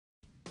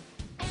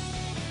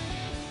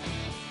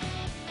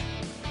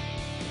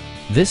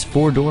This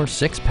 4-door,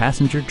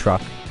 6-passenger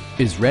truck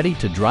is ready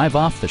to drive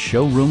off the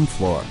showroom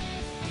floor.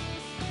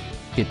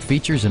 It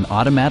features an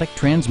automatic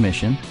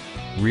transmission,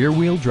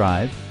 rear-wheel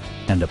drive,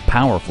 and a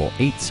powerful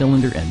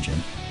 8-cylinder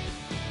engine.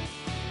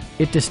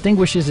 It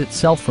distinguishes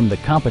itself from the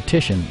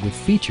competition with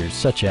features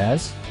such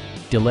as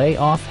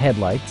delay-off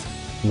headlights,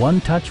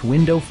 one-touch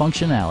window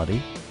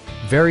functionality,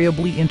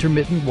 variably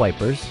intermittent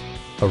wipers,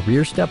 a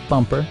rear step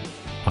bumper,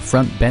 a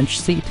front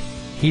bench seat,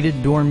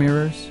 heated door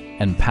mirrors,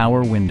 and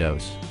power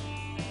windows.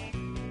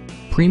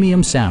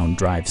 Premium sound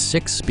drives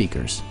 6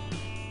 speakers,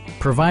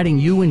 providing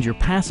you and your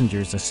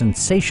passengers a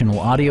sensational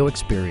audio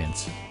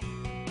experience.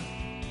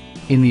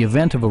 In the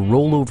event of a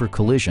rollover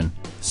collision,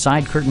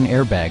 side curtain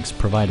airbags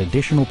provide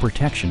additional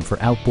protection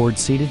for outboard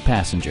seated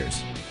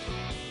passengers.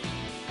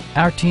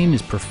 Our team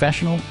is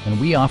professional and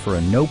we offer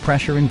a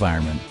no-pressure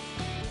environment.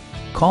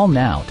 Call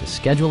now to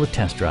schedule a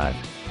test drive.